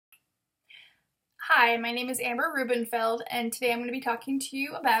Hi, my name is Amber Rubenfeld, and today I'm going to be talking to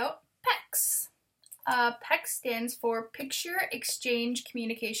you about PECS. PECS stands for Picture Exchange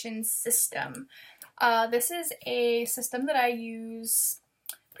Communication System. This is a system that I use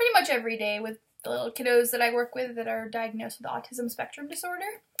pretty much every day with the little kiddos that I work with that are diagnosed with autism spectrum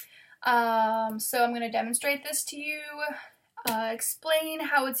disorder. So I'm going to demonstrate this to you, explain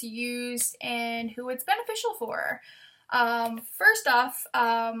how it's used, and who it's beneficial for. First off,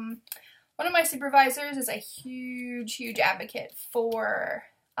 one of my supervisors is a huge advocate for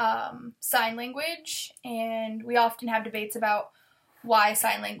sign language, and we often have debates about why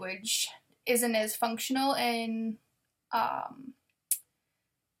sign language isn't as functional in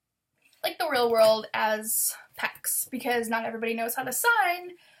like the real world as PECS, because not everybody knows how to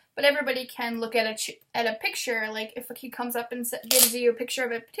sign, but everybody can look at a picture. Like if a kid comes up and gives you a picture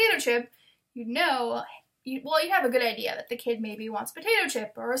of a potato chip, you know. You have a good idea that the kid maybe wants potato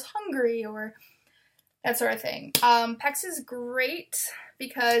chip or is hungry or that sort of thing. PECS is great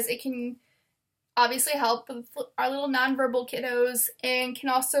because it can obviously help with our little nonverbal kiddos and can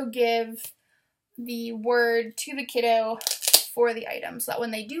also give the word to the kiddo for the item, so that when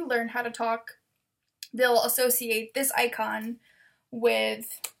they do learn how to talk, they'll associate this icon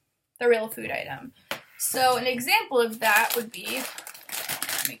with the real food item. So an example of that would be,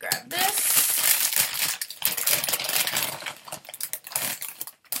 let me grab this.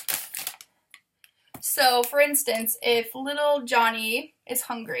 So, for instance, if little Johnny is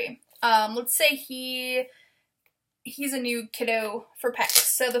hungry, let's say he's a new kiddo for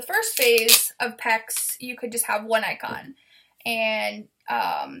PECS. So the first phase of PECS, you could just have one icon, and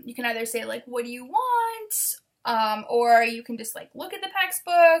you can either say like, "What do you want?" Or you can just like look at the PECS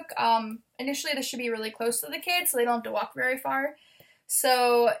book. Initially, this should be really close to the kid, so they don't have to walk very far.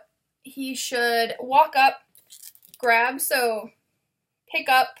 So he should walk up, grab, so pick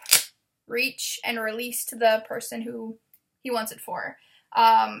up, reach, and release to the person who he wants it for.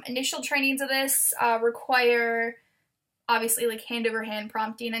 Initial trainings of this require, obviously, like hand-over-hand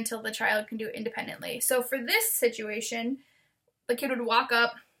prompting until the child can do it independently. So for this situation, the kid would walk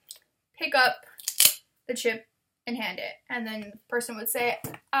up, pick up the chip, and hand it. And then the person would say,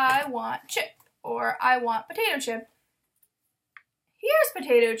 "I want chip," or "I want potato chip." "Here's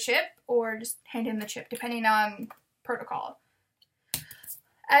potato chip," or just hand him the chip, depending on protocol.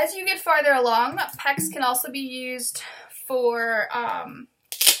 As you get farther along, PECS can also be used for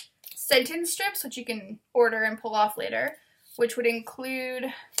sentence strips, which you can order and pull off later, which would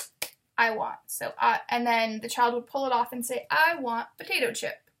include "I want." So, and then the child would pull it off and say, "I want potato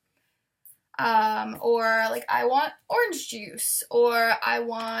chip." Or like, "I want orange juice," or "I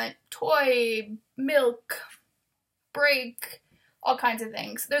want toy, milk, break," all kinds of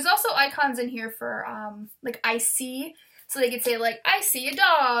things. There's also icons in here for like "I see." So they could say like, "I see a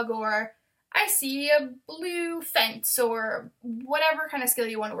dog," or "I see a blue fence," or whatever kind of skill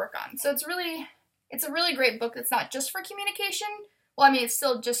you want to work on. So it's a really great book that's not just for communication. Well, I mean, it's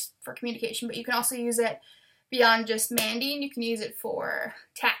still just for communication, but you can also use it beyond just manding. You can use it for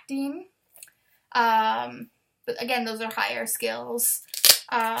tacting. But again, those are higher skills.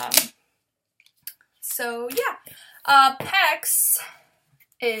 So yeah, PECS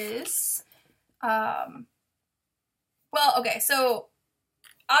is, well, okay, so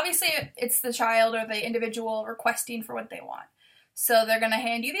obviously it's the child or the individual requesting for what they want. So they're going to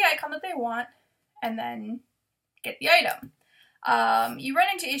hand you the icon that they want and then get the item. You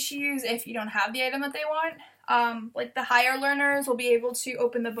run into issues if you don't have the item that they want. Like the higher learners will be able to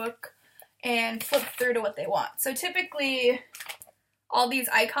open the book and flip through to what they want. So typically all these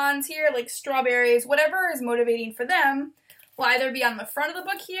icons here, like strawberries, whatever is motivating for them, will either be on the front of the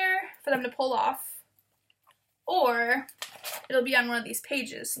book here for them to pull off, or it'll be on one of these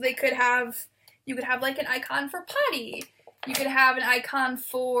pages. So you could have like an icon for potty. You could have an icon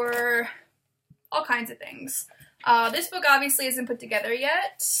for all kinds of things. This book obviously isn't put together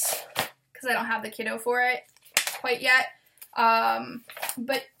yet because I don't have the kiddo for it quite yet.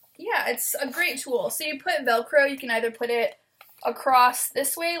 But yeah, it's a great tool. So you put Velcro, you can either put it across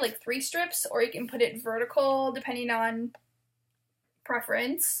this way, like 3 strips, or you can put it vertical, depending on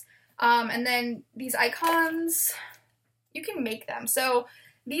preference. And then these icons, you can make them. So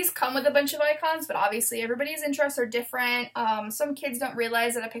these come with a bunch of icons, but obviously everybody's interests are different. Some kids don't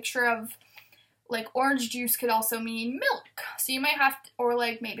realize that a picture of like orange juice could also mean milk. So you might have to, or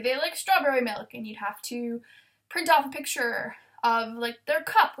like maybe they like strawberry milk and you'd have to print off a picture of like their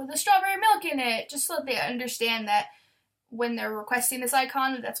cup with the strawberry milk in it, just so that they understand that when they're requesting this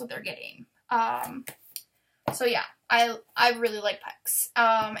icon, that's what they're getting. So yeah, I really like PECS.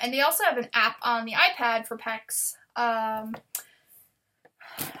 And they also have an app on the iPad for PECS.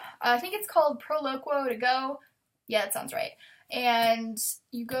 I think it's called Proloquo to go. Yeah, that sounds right. And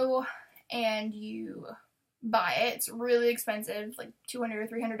you go and you buy it. It's really expensive, like $200 or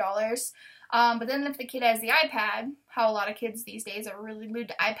 $300. But then if the kid has the iPad, how a lot of kids these days are really glued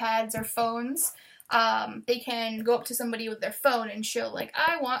to iPads or phones, they can go up to somebody with their phone and show, like,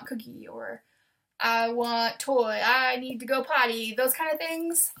 I want cookie, or I want toy, I need to go potty, those kind of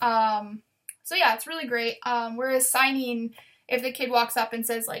things. So yeah, it's really great. Whereas signing, if the kid walks up and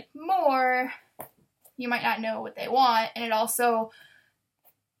says, like, more, you might not know what they want, and it also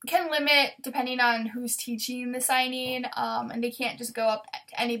can limit depending on who's teaching the signing, and they can't just go up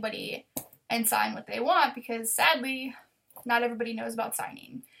to anybody and sign what they want, because sadly, not everybody knows about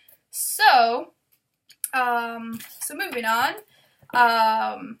signing. So moving on.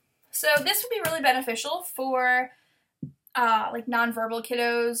 So this would be really beneficial for like nonverbal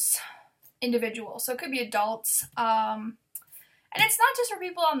kiddos, individuals. So it could be adults. And it's not just for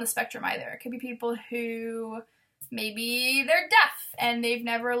people on the spectrum either. It could be people who maybe they're deaf and they've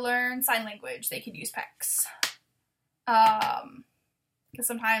never learned sign language. They could use PECs. Because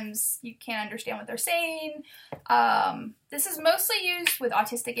sometimes you can't understand what they're saying. This is mostly used with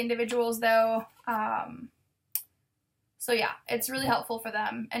autistic individuals though. So yeah, it's really helpful for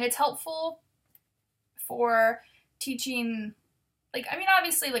them. And it's helpful for teaching, like, I mean,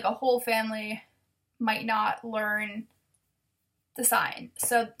 obviously, like, a whole family might not learn the sign.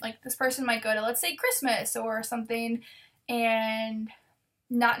 So, like, this person might go to, let's say, Christmas or something and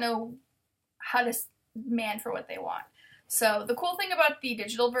not know how to demand for what they want. So the cool thing about the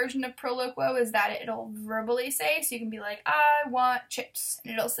digital version of Proloquo is that it'll verbally say, so you can be like, I want chips,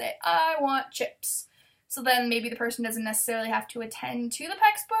 and it'll say, I want chips. So then maybe the person doesn't necessarily have to attend to the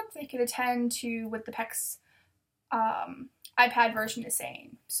PECS book, they could attend to what the PECS iPad version is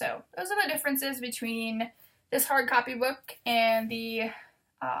saying. So those are the differences between this hard copy book and the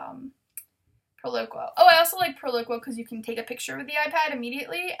Proloquo. Oh, I also like Proloquo because you can take a picture with the iPad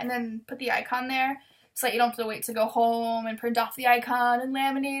immediately and then put the icon there, so that you don't have to wait to go home and print off the icon and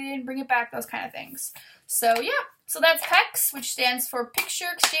laminate it and bring it back, those kind of things. So yeah, so that's PECS, which stands for Picture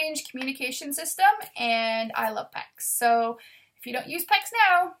Exchange Communication System, and I love PECS. So if you don't use PECS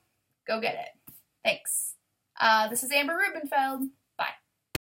now, go get it. Thanks. This is Amber Rubenfeld.